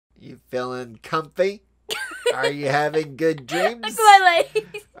You feeling comfy? Are you having good dreams? Look at my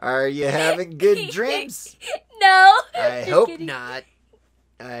legs. Are you having good dreams? No. I Just hope kidding. not.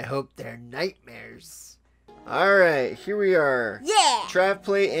 I hope they're nightmares. Alright, here we are. Yeah.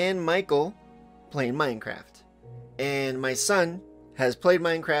 TravPlay and Michael playing Minecraft. And my son has played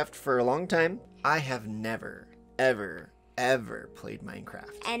Minecraft for a long time. I have never, ever played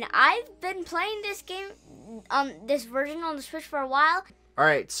Minecraft. And I've been playing this game, this version on the Switch for a while.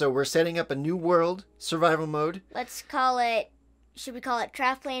 Alright, so we're setting up a new world, survival mode. Let's call it, should we call it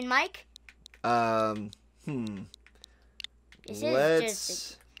TravPlay and Mike? This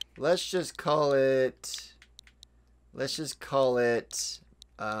is Let's just call it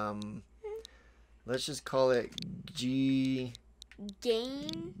G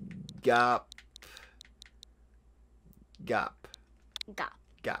Game Gop. Gop.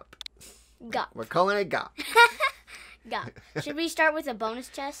 We're calling it Gop. Gop. Should we start with a bonus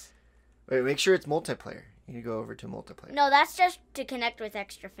chest? Wait, make sure it's multiplayer. You need to go over to multiplayer. No, that's just to connect with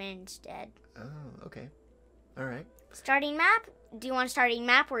extra fans, Dad. Oh, okay. All right. Starting map? Do you want a starting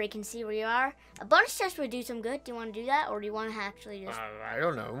map where you can see where you are? A bonus chest would do some good. Do you want to do that? Or do you want to actually just... I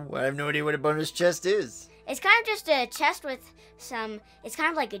don't know. I have no idea what a bonus chest is. It's kind of just a chest with some... It's kind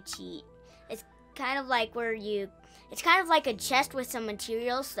of like a cheat. It's kind of like where you... It's kind of like a chest with some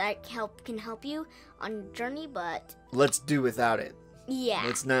materials that can help you on your journey, but... Let's do without it. Yeah.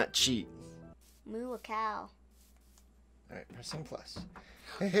 Let's not cheat. Moo a cow. All right, press some plus.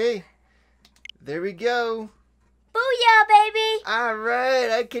 Hey. There we go. Booyah, baby! All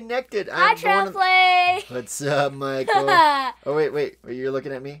right, I connected. Hi, TravPlay! What's up, Michael? Oh, wait. You're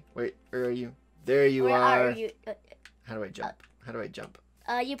looking at me? Wait, where are you? There you Where are. you? How do I jump?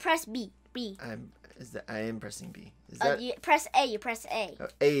 You press B. I am pressing B. Is that? You press A. You press A. Oh,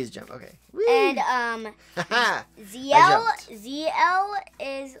 A is jump. Okay. Whee! And Haha. ZL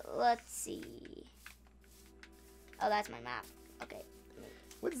is, let's see. Oh, that's my map. Okay.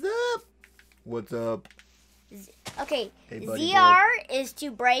 What's up? Okay. Hey, buddy ZR is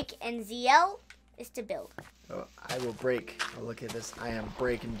to break and ZL is to build. Oh, I will break. Oh, look at this. I am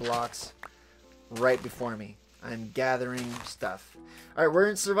breaking blocks right before me. I'm gathering stuff. All right, we're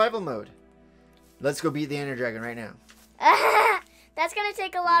in survival mode. Let's go beat the Ender Dragon right now. That's gonna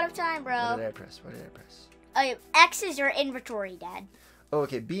take a lot of time, bro. What did I press? Oh, X is your inventory, Dad. Oh,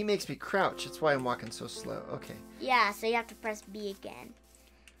 okay. B makes me crouch. That's why I'm walking so slow. Okay. Yeah, so you have to press B again.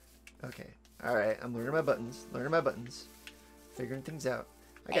 Okay. All right. I'm learning my buttons. Figuring things out.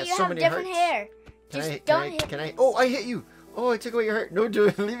 I got you so have many different hearts. hair. Can I? Oh, I hit you. Oh, I took away your heart. No, do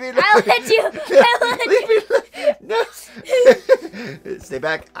it. Leave me alone. I'll hit you. Leave me alone. No. Stay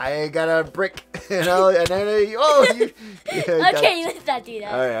back. I got a brick. You. Yeah, Okay, let's not do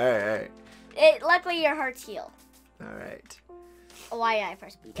that. All right. Luckily, your heart's healed. All right. Why I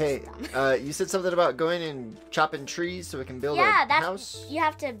press B? Okay. You said something about going and chopping trees so we can build a house. You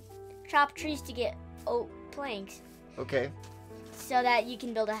have to chop trees to get planks. Okay. So that you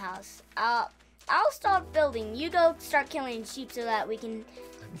can build a house. I'll start building. You go start killing sheep so that we can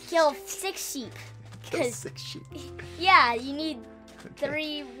kill 6 sheep. Kill 6 sheep. Yeah, you need Okay.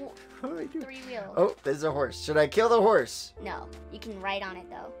 3 wheels. Oh, there's a horse. Should I kill the horse? No, you can ride on it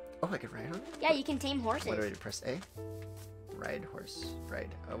though. Oh, I can ride on it? Yeah, you can tame horses. What do I do? Press A? Ride horse. Ride.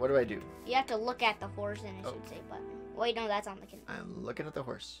 What do I do? You have to look at the horse and it should say button. Wait, no, that's on the I'm looking at the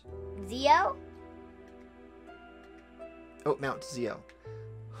horse. ZL? Oh, Mount ZL.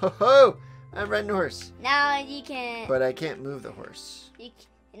 Ho ho! I'm riding a horse. Now you can... But I can't move the horse.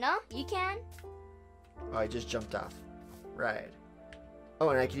 No, you can. Oh, I just jumped off. Ride. Oh,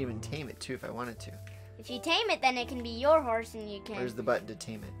 and I can even tame it too if I wanted to. If you tame it, then it can be your horse and you can... Where's the button to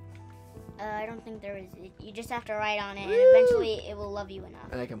tame it? I don't think there is. You just have to ride on it, and eventually it will love you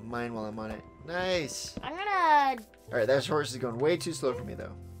enough. And I can mine while I'm on it. Nice. I'm gonna... Alright, that horse is going way too slow for me,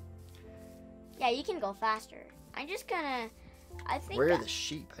 though. Yeah, you can go faster. I'm just gonna... I think... Where are the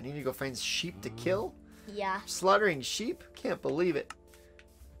sheep? I need to go find sheep to kill? Yeah. Slaughtering sheep? Can't believe it.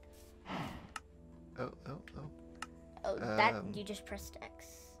 Oh, that... You just pressed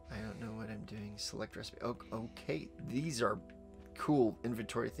X. I don't know what I'm doing. Select recipe. Oh, okay. These are cool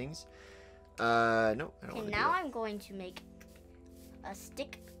inventory things. No, I don't want to do now that. I'm going to make a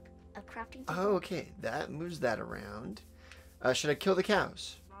stick, a crafting table. Oh, okay. That moves that around. Should I kill the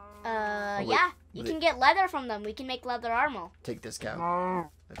cows? Yeah. You Wait. can get leather from them. We can make leather armor. Take this cow.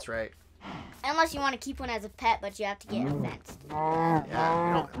 That's right. Unless you want to keep one as a pet, but you have to get it fenced. Yeah,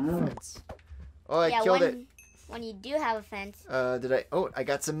 I don't have a fence. Oh, I killed it. When you do have a fence. Did I? Oh, I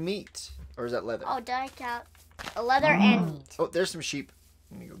got some meat. Or is that leather? Oh, did I count? A leather and meat. Oh, there's some sheep.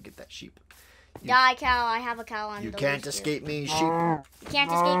 Let me go get that sheep. Die, cow. I have a cow on You the can't loose escape me, sheep. here. You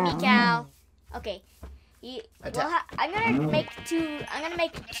can't escape me, cow. Okay. Attack. I'm gonna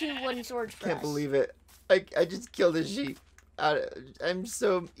make two wooden swords for Can't us. believe it. I just killed a sheep. I'm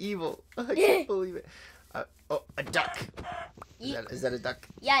so evil. I can't believe it. Oh, a duck. Is that a duck?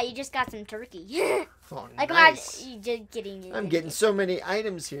 Yeah, you just got some turkey. Oh, Like, nice. you just kidding. I'm getting so many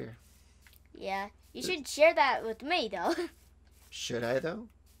items here. Yeah, you should share that with me though. Should I though?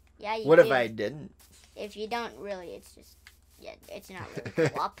 Yeah, you What do. if I didn't? If you don't, really, it's just it's not really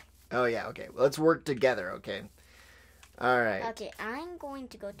co-op. Oh yeah, okay. Well, let's work together, okay? All right. Okay, I'm going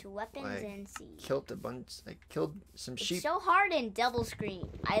to go to weapons I and see. I killed some It's sheep. so hard in double screen.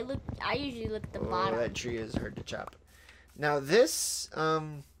 I usually look at the Oh, bottom. that tree is hard to chop. Now this,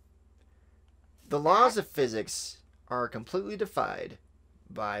 the laws of physics are completely defied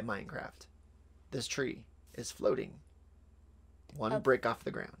by Minecraft. This tree is floating one brick off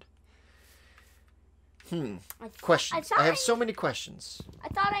the ground. Questions. I have so many questions. I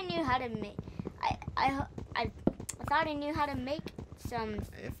thought I knew how to make. I thought I knew how to make some.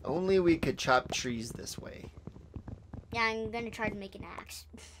 If only we could chop trees this way. Yeah, I'm gonna try to make an axe.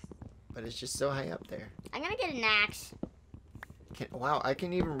 But it's just so high up there. I'm gonna get an axe. Wow, I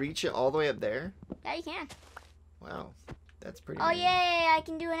can even reach it all the way up there? Yeah, you can. Wow, that's pretty Oh amazing. yay! I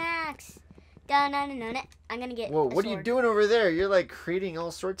can do an axe. Dun, dun, dun, dun. I'm gonna get. Whoa, a what are you sword. doing over there? You're like creating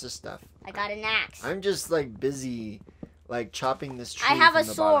all sorts of stuff. I got an axe. I'm just like busy, like chopping this tree. I have from a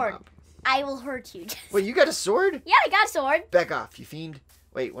the bottom sword. up. I will hurt you. Wait, you got a sword? Yeah, I got a sword. Back off, you fiend.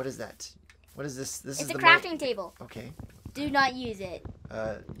 Wait, what is that? What is this? This It's is a the crafting table. Okay. Do not use it.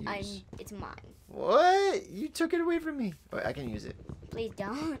 Use. It's mine. What? You took it away from me. Wait, I can use it. Please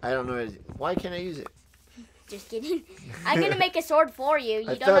don't. I don't know. Why can't I use it? Just kidding. I'm gonna make a sword for you. You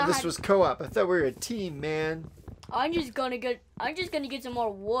I don't know thought how. this was co-op. I thought we were a team, man. I'm just gonna get some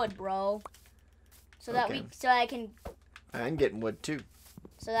more wood, bro. So that Okay. I can, I'm getting wood too.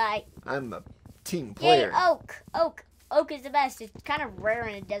 so that I. I'm a team Yay, player. oak is the best. It's kind of rare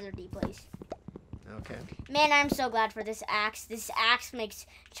in a deserty place. Okay. Man, I'm so glad for this axe. This axe makes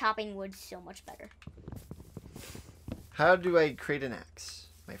chopping wood so much better. How do I create an axe,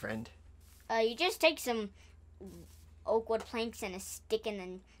 my friend? You just take some oak wood planks and a stick, and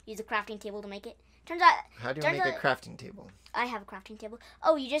then use a crafting table to make it. Turns out How do I make a crafting table? I have a crafting table.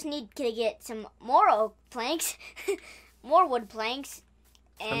 Oh, you just need to get some more oak planks, more wood planks,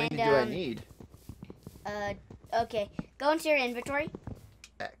 and How many do I need? Okay, go into your inventory.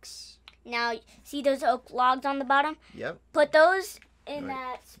 X. Now, see those oak logs on the bottom? Yep. Put those in Right.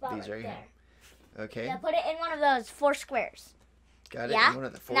 that spot These right there. here. Okay. Yeah, put it in one of those 4 squares. Got it. Yeah? In one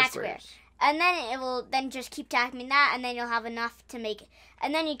of the 4 That's squares. And then it will just keep tapping that, and then you'll have enough to make it.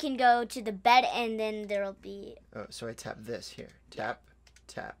 And then you can go to the bed, and then there'll be. Oh, so I tap this here. Tap,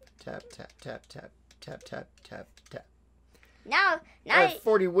 tap, tap, tap, tap, tap, tap, tap, tap, tap. Now I have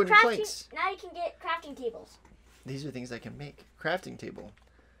 40 wooden planks. Now you can get crafting tables. These are things I can make. Crafting table.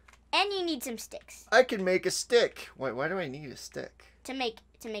 And you need some sticks I can make a stick. Why do I need a stick? to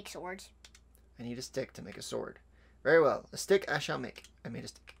make swords. I need a stick to make a sword. Very well. A stick I shall make. I made a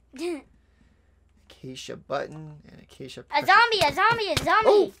stick. Acacia button and acacia A pressure.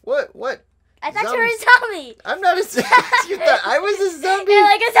 zombie! Oh, what? I thought you were a zombie. I'm not a zombie. You thought I was a zombie? You're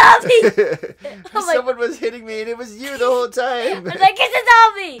like a zombie. Oh my- Someone was hitting me and it was you the whole time. I'm like, it's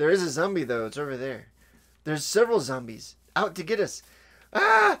a zombie. There is a zombie though. It's over there. There's several zombies out to get us.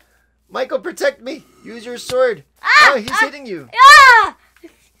 Ah! Michael, protect me. Use your sword. Ah! Oh, he's hitting you. Ah!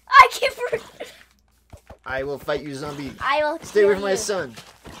 I keep. I will fight you, zombie. I will. Stay away kill from my you. son.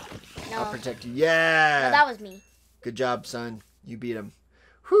 No. I'll protect you. Yeah. No, that was me. Good job, son. You beat him.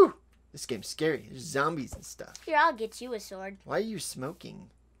 Whew. This game's scary. There's zombies and stuff. Here, I'll get you a sword. Why are you smoking?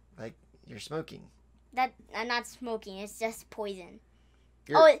 Like, you're smoking. That I'm not smoking. It's just poison.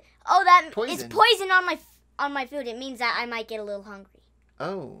 You're- It's Poison? poison on my food. It means that I might get a little hungry.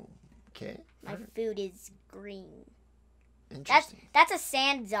 Oh, okay. My food is green. Interesting. That's a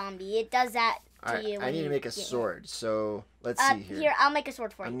sand zombie. It does that to All right, you. I when need to you make a get hit. sword. So, let's see here. Here, I'll make a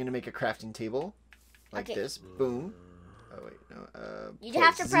sword for I'm you. going to make a crafting table. Like Okay. this. Boom. Oh, wait. No. You place.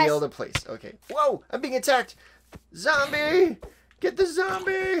 have to press- Zeal to place. Okay. Whoa! I'm being attacked! Zombie! Get the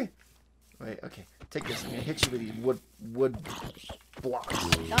zombie! Wait, okay. Take this. I'm going to hit you with these wood blocks.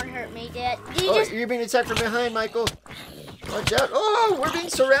 Don't hurt me, Dad. You Oh, just you're being attacked from behind, Michael. Watch out. Oh, we're being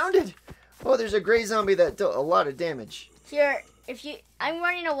surrounded. Oh, there's a gray zombie that dealt a lot of damage. here. I'm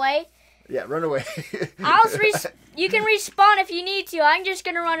running away. Yeah, run away. You can respawn if you need to. I'm just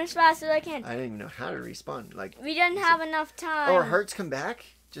gonna run as fast as I can. I don't even know how to respawn. Like, We didn't have enough time. oh, our hearts come back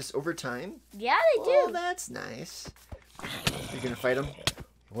just over time? Yeah, they Oh, do. that's nice. You're going to fight him?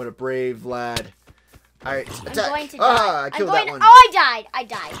 What a brave lad. Alright, I'm attack. going to die. Ah, I killed that one. Oh, I died. I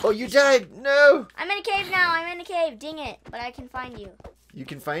died. Oh, you died. No. I'm in a cave now. I'm in a cave. Dang it. But I can find you. You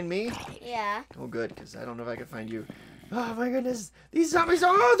can find me? Yeah. Oh, good, because I don't know if I can find you. Oh, my goodness. These zombies,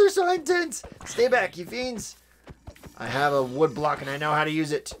 oh, they're so intense. Stay back, you fiends. I have a wood block, and I know how to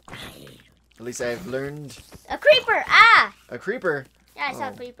use it. At least I've learned. A creeper. Ah. A creeper? Yeah, I saw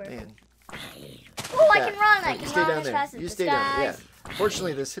a creeper. Man. Oh, I Yeah. can run. I You can stay run down as there. fast as You the stay down there, skies. yeah.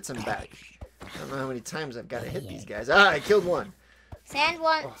 Fortunately, this hits them back. I don't know how many times I've got to hit these guys. Ah, I killed one. Sand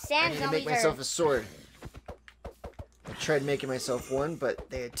I sand need to zombies make myself are. a sword. I tried making myself one, but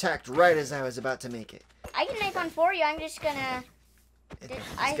they attacked right as I was about to make it. I can make one for you. I'm just gonna. This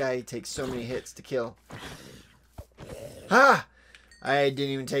I- guy takes so many hits to kill. Ah! I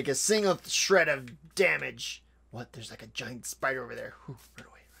didn't even take a single shred of damage. What? There's like a giant spider over there. Whew, run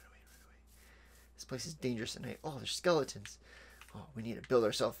away, run away, run away. This place is dangerous at night. Oh, there's skeletons. Oh, we need to build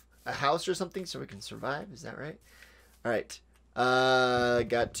ourselves a house or something so we can survive. Is that right? All right.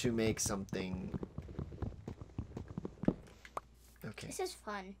 Got to make something. Okay. This is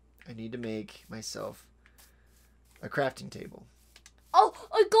fun. I need to make myself a crafting table. Oh,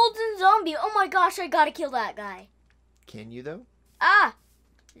 a golden zombie. Oh my gosh, I gotta kill that guy. Can you though? Ah,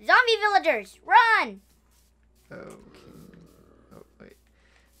 zombie villagers, run! Okay. Oh wait.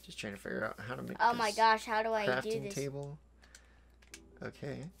 Just trying to figure out how to make. Oh my this gosh, how do I do crafting this? table.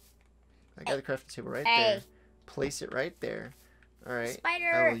 Okay. I got the crafting table right Hey. there. Place it right there. All right. I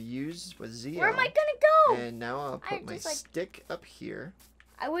Spider, will use with ZL. where am I gonna go? And now I'll I put my just, like- stick up here.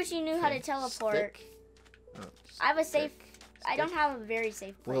 I wish you knew how to Okay, teleport. stick. Oh, I have a safe. stick, I don't stick. have a very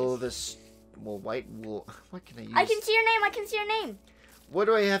safe place. Will this? Well, white wool. What can I use? I can see your name. I can see your name. What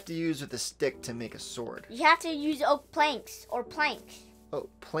do I have to use with a stick to make a sword? You have to use oak planks or planks. Oh,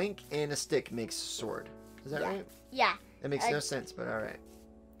 plank and a stick makes a sword. Is that Yeah. right? Yeah, That makes Uh, no sense, but all right.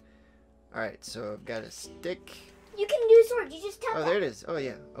 All right, so I've got a stick. you can do sword. You just tell Oh, them. there it is. Oh,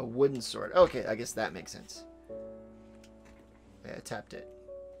 yeah, a wooden sword. Okay, I guess that makes sense. Yeah, I tapped it.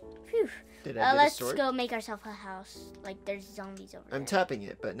 Phew. Did I get a Let's sword? go make ourselves a house. Like there's zombies over I'm there. tapping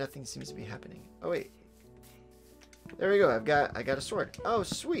it, but nothing seems to be happening. Oh wait. There we go. I got a sword. Oh,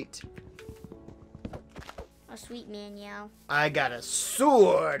 sweet. Oh, sweet man, yeah. I got a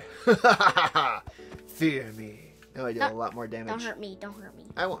sword. Fear me. Now I did a lot more damage. Don't hurt me. Don't hurt me.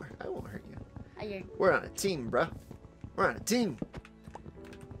 I won't hurt you. You're We're on a team, bro. We're on a team.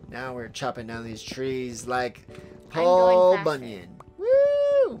 Now we're chopping down these trees like Paul faster. Bunyan.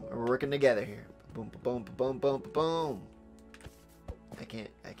 Woo! We're working together here. Boom, boom, boom, boom, boom, boom.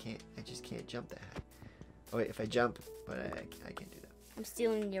 I just can't jump that high. Oh wait, if I jump, but I can't do I'm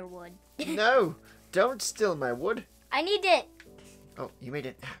stealing your wood. that. No! Don't steal my wood. I need it. Oh, you made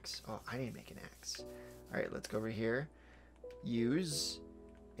an axe. Oh, I need to make an axe. Alright, let's go over here. Use.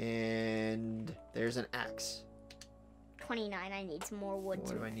 And there's an axe. 29. I need some more wood.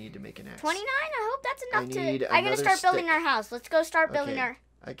 What do I need to make an axe? 29. I hope that's enough need to. I'm gonna another start building stick. our house. Let's go start building Okay. our.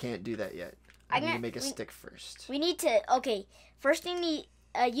 I can't do that yet. I I'm need to gonna- make a we- stick first. We need to. Okay. First thing need.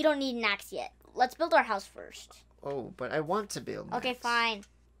 You don't need an axe yet. Let's build our house first. Oh, but I want to build an Okay, axe. fine.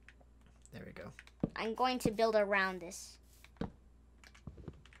 There we go. I'm going to build around this.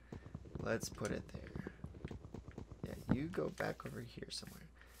 Let's put it there. Yeah, you go back over here somewhere.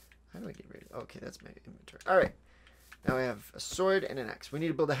 How do I get rid of? Okay, that's my inventory. All right. Now I have a sword and an axe. We need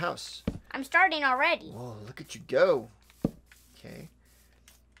to build a house. I'm starting already. Whoa, look at you go. Okay,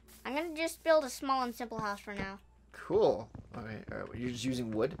 I'm gonna just build a small and simple house for now. cool. All right. You're just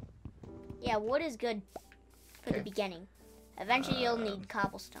using wood? Yeah, wood is good for Okay. the beginning. Eventually, you'll need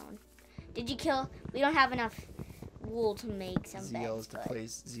cobblestone. Did you kill? We don't have enough wool to make some ZL's beds. to But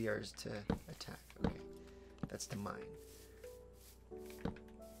place, ZR's to attack. Okay, that's to mine.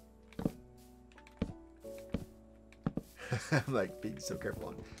 I'm like being so careful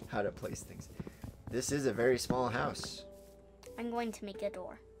on how to place things. This is a very small house, I'm going to make a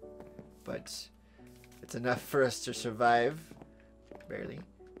door. but it's enough for us to survive. Barely.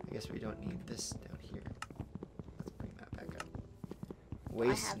 I guess we don't need this down here. Let's bring that back up.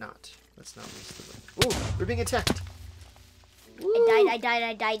 Waste have- not. Let's not waste the wood. Ooh, we're being attacked.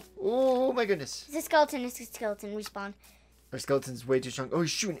 I died. Oh my goodness. It's a skeleton. Respawn. Our skeleton's way too strong. Oh,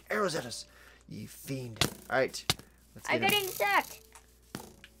 he's shooting arrows at us. You fiend. Alright. Let's I get got him. attacked.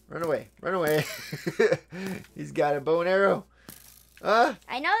 Run away. Run away. He's got a bow and arrow.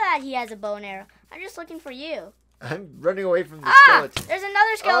 I know that he has a bow and arrow. I'm just looking for you. I'm running away from the Ah! skeleton. There's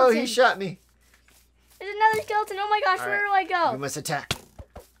another Oh, skeleton. he shot me. There's another skeleton. Oh my gosh, All where right. do I We go? must attack.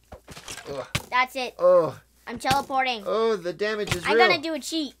 Ugh. That's it. Oh, I'm teleporting. oh, the damage is I'm real. gonna do a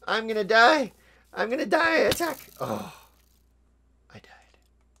cheat. I'm gonna die. I'm gonna die. Attack. Oh, I died.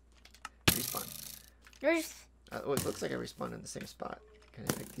 There's. Oh, it looks like I respawned in the same spot. Can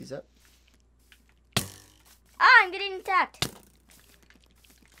I pick these up? Ah, I'm getting attacked.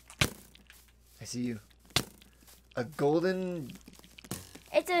 I see you. A golden...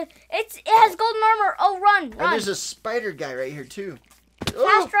 It has golden armor. Oh, run. Oh, there's a spider guy right here, too.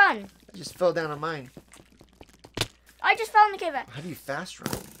 Fast run. I just fell down on mine. I just fell in the cave. How do you fast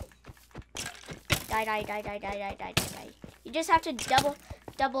run? Die. You just have to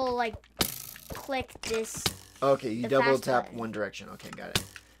double, like, click this. Okay, you The double fast tap button. one direction. Okay, got it.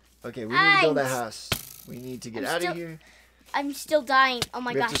 Okay, we need to build a house. We need to get out of here. I'm still dying. Oh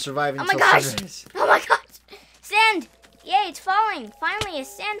my We have gosh. to survive Oh my until gosh. sunrise. Oh my gosh. Sand. Yay, it's falling. Finally, a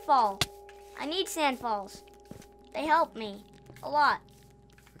sandfall. I need sandfalls. They help me a lot.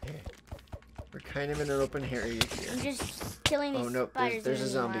 Okay. We're kind of in an open area here. I'm just killing these Oh, no, spiders. there's a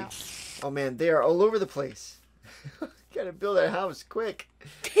zombie. meanwhile. Oh, man, they are all over the place. Gotta build a house quick.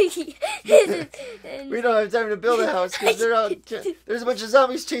 We don't have time to build a house because they're all. There's a bunch of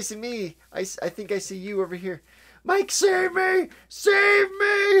zombies chasing me. I think I see you over here. Mike, save me! Save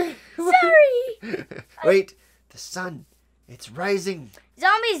me! Sorry. Wait, the sun. It's rising.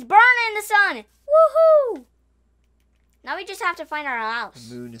 Zombies burn in the sun. Woohoo! Now we just have to find our house.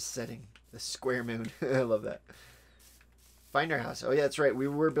 The moon is setting. The square moon. I love that. Find our house. Oh, yeah, that's right. We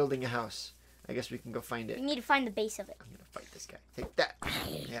were building a house. I guess we can go find it. We need to find the base of it. I'm gonna fight this guy. Take that.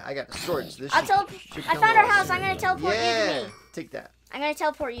 Yeah, I got a sword. So this I found our house. I'm gonna teleport you to me. Take that. I'm gonna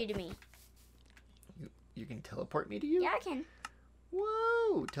teleport you to me. You can teleport me to you? Yeah, I can.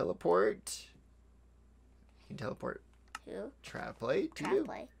 Whoa! Teleport. You can teleport Who? Traplay to Try you.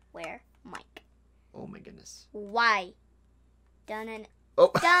 play. Where? Mike. Oh my goodness. Why? Dun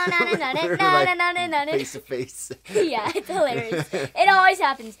Oh. dun. Face to face. Yeah, it's hilarious. It always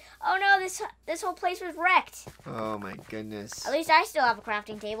happens. Oh no, this whole place was wrecked. Oh my goodness. At least I still have a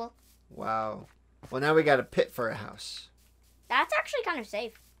crafting table. Wow. Well, now we got a pit for a house. That's actually kind of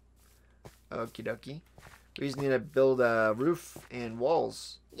safe. Okie dokie. We just need to build a roof and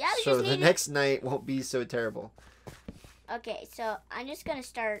walls. Yeah, we so just the need next night won't be so terrible. Okay, so I'm just gonna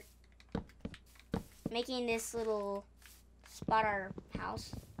start making this little spot our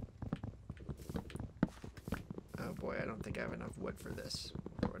house. Oh boy, I don't think I have enough wood for this,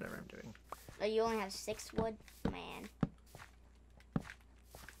 or whatever I'm doing. Oh, you only have 6 wood? Man.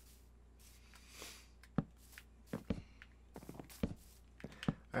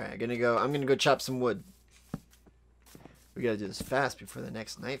 Alright, I'm gonna go chop some wood. We gotta do this fast before the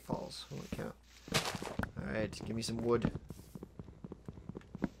next night falls. Holy cow. Alright, give me some wood.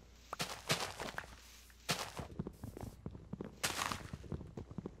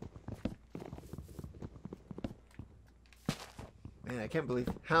 Man, I can't believe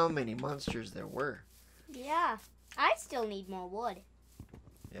how many monsters there were. Yeah, I still need more wood.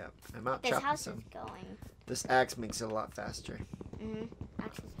 Yeah, I'm out This chopping house some. is going. This axe makes it a lot faster.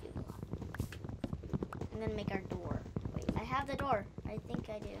 Axes do a lot. I'm gonna make our door. Wait, I have the door. I think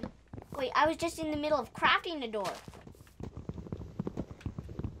I do. Wait, I was just in the middle of crafting the door.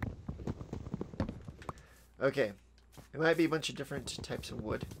 Okay. It might be a bunch of different types of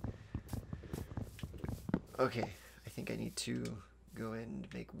wood. Okay. I think I need to go and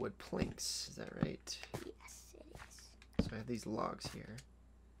make wood planks. Is that right? Yes, it is. So I have these logs here.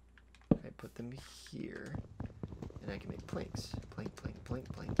 I put them here. And I can make planks. Plank, plank, plank,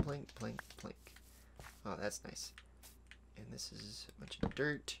 plank, plank, plank, plank. Oh, that's nice. And this is a bunch of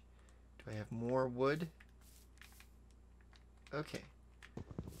dirt. Do I have more wood? Okay.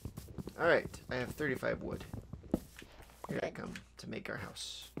 Alright, I have 35 wood. Here I come to make our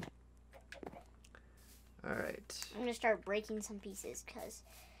house. Alright. I'm gonna start breaking some pieces because.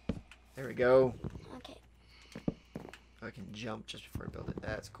 There we go. Okay. I can jump just before I build it.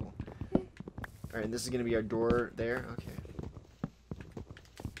 That's cool. Alright, and this is going to be our door there. Okay.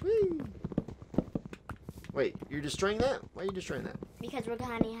 Whee! Wait, you're destroying that? Why are you destroying that? Because we're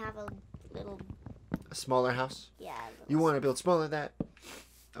gonna have a little. A smaller house? Yeah. You want to build smaller than that?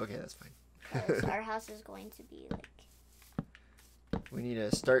 Okay, that's fine. Our house is going to be like. We need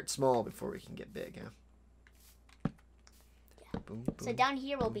to start small before we can get big, huh? Yeah. Boom, boom. So down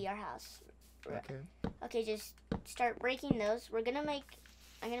here will be our house. Okay. Okay, just start breaking those. I'm gonna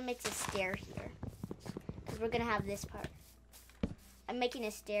make a stair here. Because we're gonna have this part. I'm making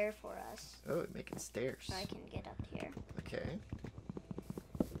a stair for us. Oh, making stairs. So I can get up here. Okay.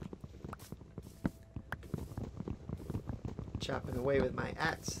 Chopping away with my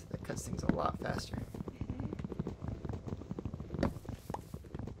axe. That cuts things a lot faster.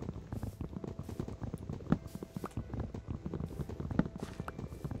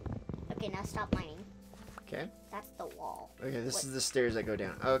 Okay, now stop mining. Okay. That's the wall. Okay, this is the stairs that go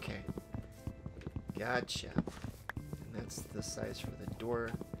down. Okay. Gotcha. And that's the size for the door.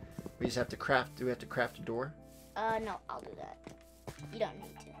 We just have to craft. Do we have to craft a door? No, I'll do that. You don't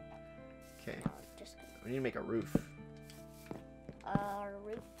need to. Okay. Just We need to make a roof. roof. I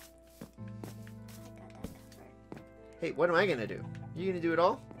got that covered. Hey, what am I gonna do? You gonna do it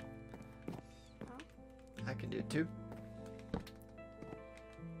all? Huh? I can do it too.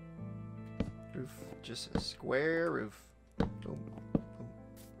 Roof, just a square roof. Boom, boom,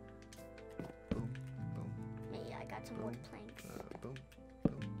 boom, boom. Yeah, I got some wood planks. Boom,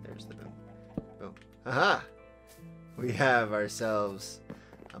 boom. There's the boom, boom. Aha! We have ourselves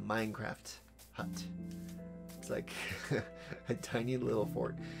a Minecraft hut. It's like a tiny little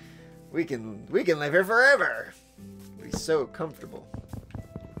fort. We can live here forever. Be so comfortable.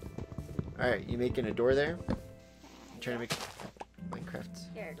 All right, you making a door there? I'm trying to make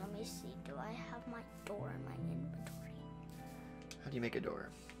Minecraft. Here, let me see. Do I have my door in my inventory? How do you make a door?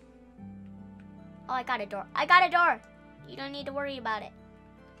 Oh, I got a door. I got a door. You don't need to worry about it.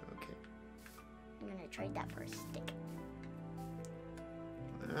 Okay. I'm gonna trade that for a stick.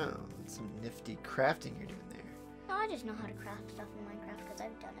 Wow, that's some nifty crafting you're doing there. No, I just know how to craft stuff in Minecraft because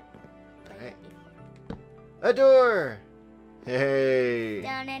I've done it. Played Right. it before. A door! Hey!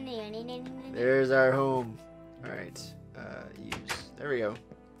 Down in there. There's our home. All right. Use. There we go.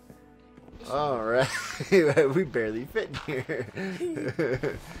 All right. We barely fit in here.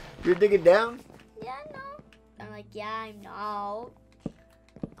 You're digging down? Yeah, no. I'm like, yeah, I know.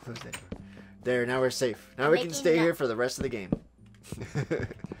 Close that door. There. Now we're safe. Now I'm we can making stay that- here for the rest of the game.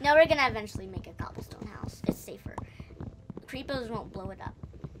 No, we're gonna eventually make a cobblestone house. It's safer. Creepers won't blow it up.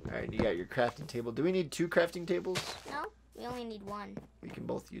 All right. You got your crafting table. Do we need 2 crafting tables? No, we only need one. We can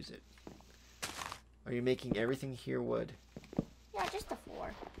both use it. Are you making everything here wood? Yeah, just the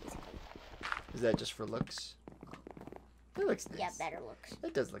 4, basically. Is that just for looks? That looks nice. Yeah, better looks.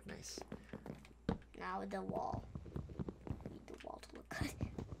 That does look nice. Now the wall. Need the wall to look good.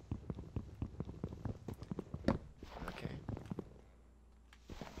 Okay.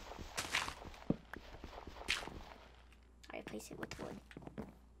 I replace it with wood.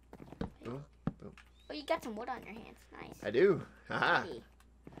 Boom, boom. Oh, you got some wood on your hands. Nice. I do. Haha. Pretty.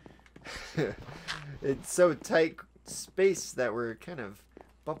 It's so tight space that we're kind of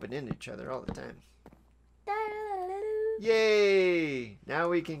bumping into each other all the time. Yay! Now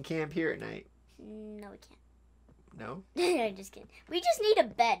we can camp here at night. No, we can't. No? I'm just kidding. We just need a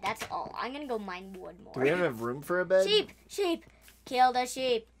bed. That's all. I'm gonna go mine wood more. Do we have enough room for a bed? Sheep! Sheep! Kill the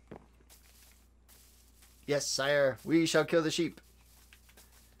sheep! Yes, sire. We shall kill the sheep.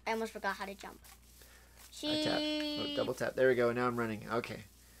 I almost forgot how to jump. I tap. Oh, Sheep! double tap. There we go. Now I'm running. Okay.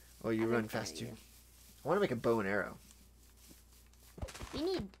 Oh, you I'm run in front fast of too. you. I want to make a bow and arrow. We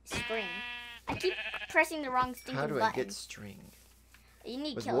need string. I keep pressing the wrong stinking How do button. I get string? You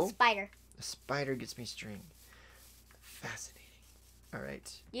need to With kill wool? a spider. A spider gets me string. Fascinating. All right.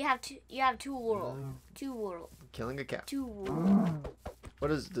 You have two wool. Two wool. Killing a cow. Two wool. What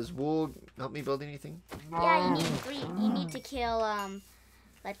does wool help me build anything? Yeah, you need 3. You need to kill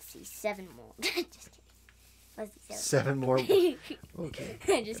let's see, 7 more. Just kidding. Let's see, 7 more. Okay.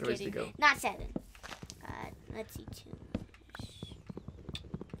 Just Got a ways to kidding. go. Not 7. Let's see, 2.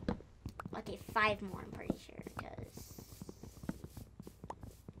 Okay, 5 more. I'm pretty sure because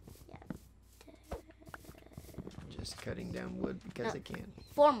Just cutting down wood because No. I can.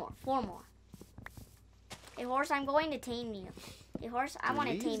 4 more. 4 more. Hey horse, I'm going to tame you. Hey horse, I Do want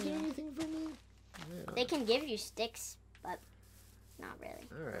to these tame do you. anything for me? Yeah. They can give you sticks, but not really.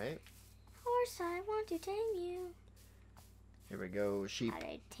 All right. Horse, I want to tame you. Here we go. Sheep. How did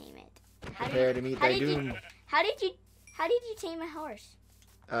I tame it? Prepare to meet thy doom. How did you tame a horse?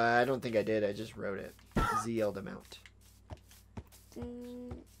 I don't think I did. I just wrote it. ZL to mount.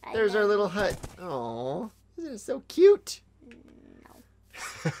 I There's our don't- little hut. Aw. Isn't it so cute? No.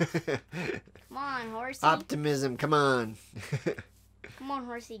 Come on, horsey. Optimism. Come on. Come on,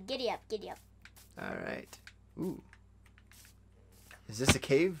 horsey. Giddy up, giddy up. All right. Ooh. Is this a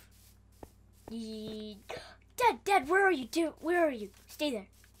cave? Dad, where are you? Where are you? Stay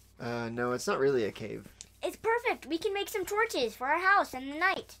there. No, it's not really a cave. It's perfect. We can make some torches for our house in the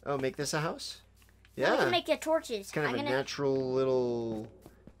night. Oh, make this a house? We Yeah. can make the torches. It's kind of I'm a gonna. natural little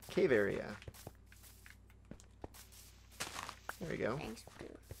cave area. There we go. Thanks.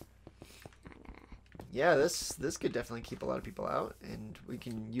 Yeah, this could definitely keep a lot of people out, and we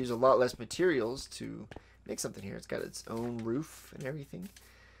can use a lot less materials to make something here. It's got its own roof and everything.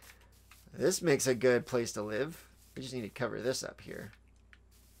 This makes a good place to live. We just need to cover this up here.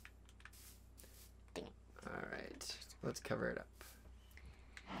 Dang it. All right, let's cover it up.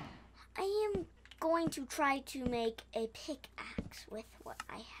 I am going to try to make a pickaxe with what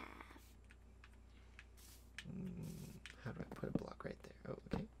I have.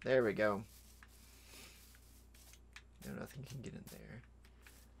 There we go. No, nothing can get in there.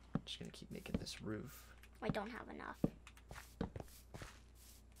 I'm just gonna keep making this roof. I don't have enough.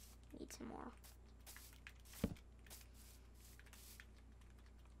 Need some more.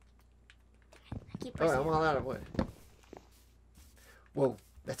 I keep Oh, pressing I'm all out of wood. Whoa,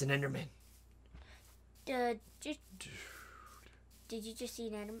 that's an Enderman. Did you just see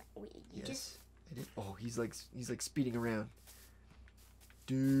an Enderman? Wait, you Yes, I did. Oh, he's like speeding around.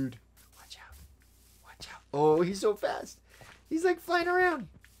 Dude, watch out. Watch out. Oh, he's so fast. He's like flying around.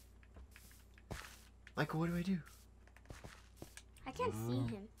 Michael, what do I do? I can't see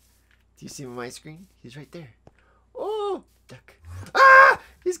him. Do you see him on my screen? He's right there. Oh, duck. Ah!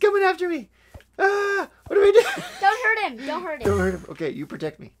 He's coming after me. Ah! What do I do? Don't hurt him. Don't hurt him. Don't hurt him. Okay, you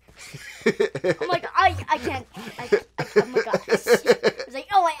protect me. Oh my god, I can't. Oh my god. It's like,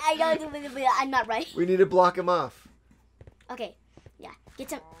 oh, I'm not right. We need to block him off. Okay, yeah. Get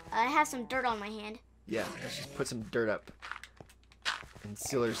some. I have some dirt on my hand. Yeah, let's just put some dirt up and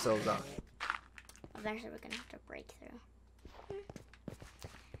seal ourselves off. Eventually, we're gonna have to break through.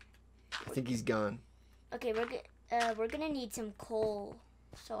 I think he's gone. Okay, we're gonna need some coal.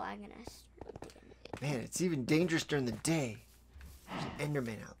 So I'm gonna. Man, it's even dangerous during the day. There's an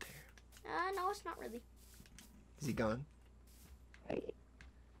Enderman out there. No, it's not really. Is he gone? I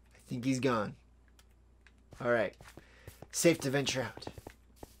think he's gone. All right. Safe to venture out.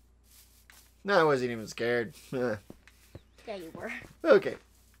 No, I wasn't even scared. Yeah, you were. Okay.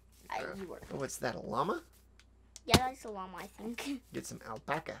 You were. Oh, what's that, a llama? Yeah, that's a llama, I think. Get some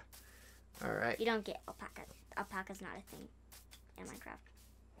alpaca. All right. You don't get alpaca. Alpaca's not a thing in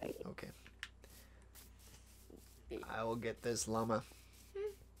Minecraft. Okay. I will get this llama.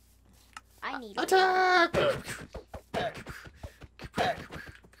 I need Attack!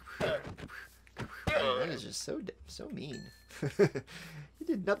 Oh, that is just so mean. He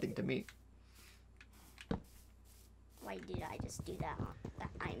did nothing to me. Why did I just do that?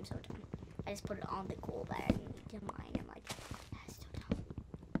 I am so dumb. I just put it on the coal that I need to mine. I'm like, that's so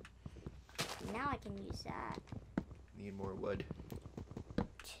dumb. Now I can use that Need more wood.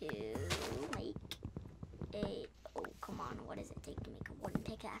 to make a. Oh, come on. What does it take to make a wooden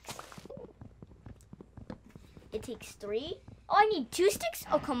pickaxe? It takes 3. Oh, I need 2 sticks?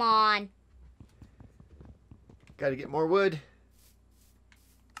 Oh, come on. Gotta get more wood.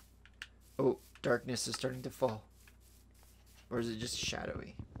 Oh, darkness is starting to fall. Or is it just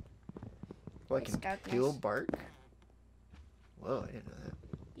shadowy? Oh, I It's can darkness. peel bark? Whoa, I didn't know that.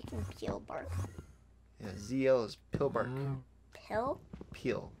 You can peel bark. Yeah, ZL is peel bark. Peel?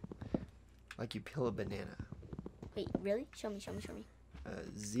 Peel. Like you peel a banana. Wait, really? Show me.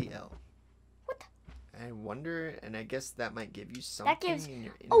 ZL. What? I wonder, and I guess that might give you something That gives. in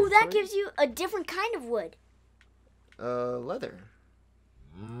your inventory. Oh, that gives you a different kind of wood. Leather.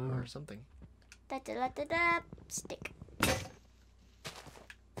 Or something. Stick.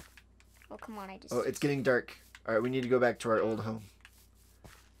 Oh, come on, I just. Oh, it's getting dark. Alright, we need to go back to our old home.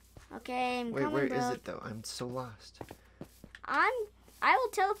 Okay, I'm Wait, coming, where bro. is it though? I'm so lost. I will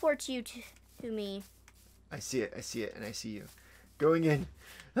teleport you to me. I see it, and I see you. Going in.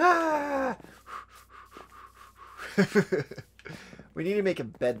 Ah! We need to make a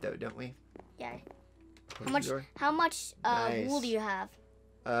bed though, don't we? Yeah. Close the door. How much Nice. wool do you have?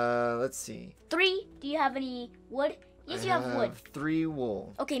 Let's see. 3. Do you have any wood? Yes, you have wood. 3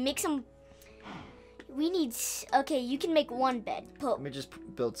 wool. Okay, make some. We need. Okay, you can make 1 bed. Let me just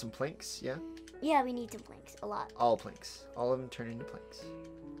build some planks, yeah? Yeah, we need some planks. A lot. All planks. All of them turn into planks.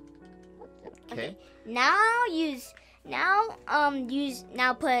 Okay. Now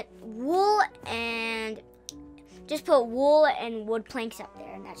put wool and just put wool and wood planks up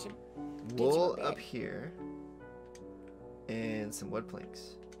there, and that should Wool bed. up here. And some wood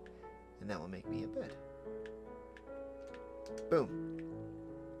planks. And that will make me a bed. Boom.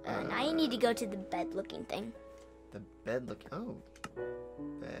 now you need to go to the bed looking thing. The bed look. Oh.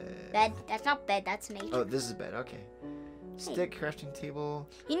 Bed. That's not bed. That's nature. Oh, this is bed. Okay. Stick, crafting table.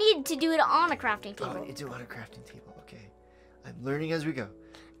 You need to do it on a crafting Oh, I table. need to do it on a crafting table. Okay. I'm learning as we go.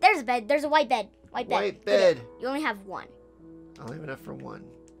 There's a bed. There's a white bed. White bed. White Get it. bed. You only have 1. I only have enough for 1.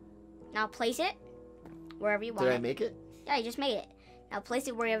 Now place it wherever you want Did I it. make it? Yeah, you just made it. Now place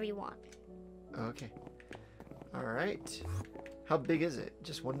it wherever you want. Oh, okay. All right. How big is it?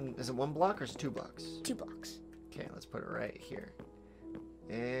 Just one? Is it 1 block or is it 2 blocks? 2 blocks. Okay, let's put it right here.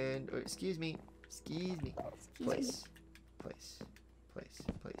 And oh, excuse me. Excuse me. Excuse Place. Place. Place.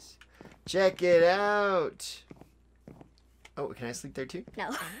 Place. Check it out. Oh, can I sleep there too? No.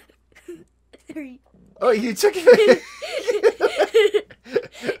 3. Oh, you took it.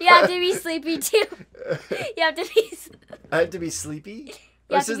 You have to be sleepy too. You have to be. I have to be sleepy.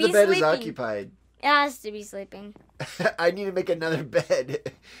 You Oh, have it to says be the bed is sleeping. occupied. It has to be sleeping. I need to make another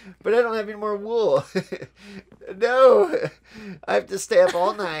bed, but I don't have any more wool. No, I have to stay up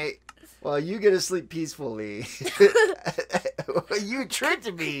all night while you get to sleep peacefully. You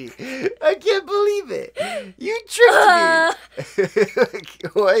tricked me. I can't believe it. You tricked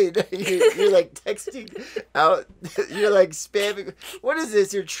me. Wait, you're like texting out. You're like spamming. What is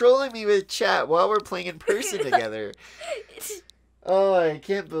this? You're trolling me with chat while we're playing in person together. Oh, I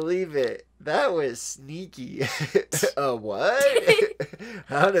can't believe it. That was sneaky. What?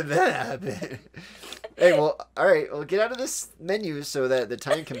 How did that happen? Hey, well, alright. Well, get out of this menu so that the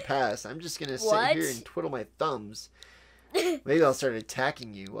time can pass. I'm just going to sit here and twiddle my thumbs. Maybe I'll start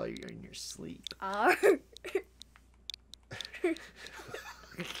attacking you while you're in your sleep. Oh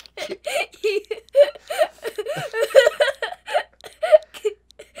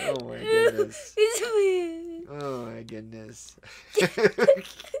my goodness. Oh my goodness.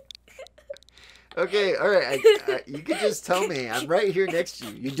 Okay, all right. You can just tell me. I'm right here next to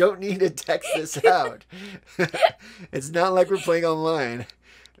you. You don't need to text this out. It's not like we're playing online.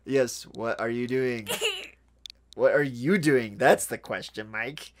 Yes, what are you doing? What are you doing? That's the question,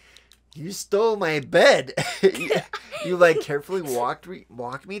 Mike. You stole my bed. You like carefully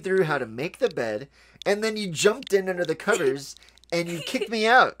walked me through how to make the bed, and then you jumped in under the covers and you kicked me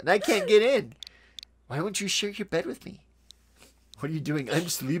out, and I can't get in. Why won't you share your bed with me? What are you doing? I'm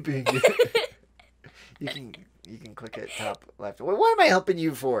sleeping. You can click it top left. What am I helping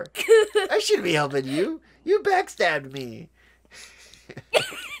you for? I shouldn't be helping you. You backstabbed me.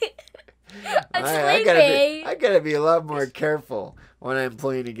 I gotta be a lot more careful when I'm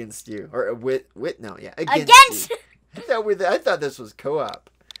playing against you or against you. I thought this was co-op.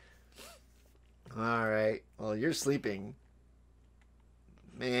 All right. Well, you're sleeping.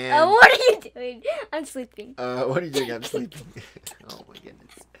 Man. What are you doing? I'm sleeping. What are you doing? I'm sleeping. Oh my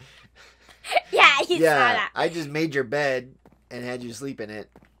goodness. Yeah, you saw that. I just made your bed and had you sleep in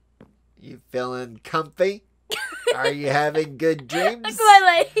it. You feeling comfy? Are you having good dreams? Look at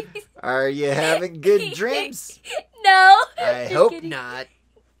my legs. Are you having good dreams? No. I hope not.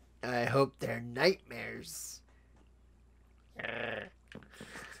 I hope they're nightmares. I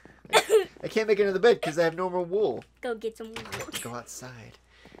can't make it into the bed because I have no more wool. Go get some wool. I have to go outside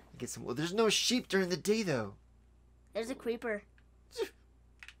and get some wool. There's no sheep during the day, though. There's a creeper.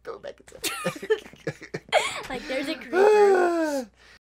 Go back inside. Like, there's a creeper.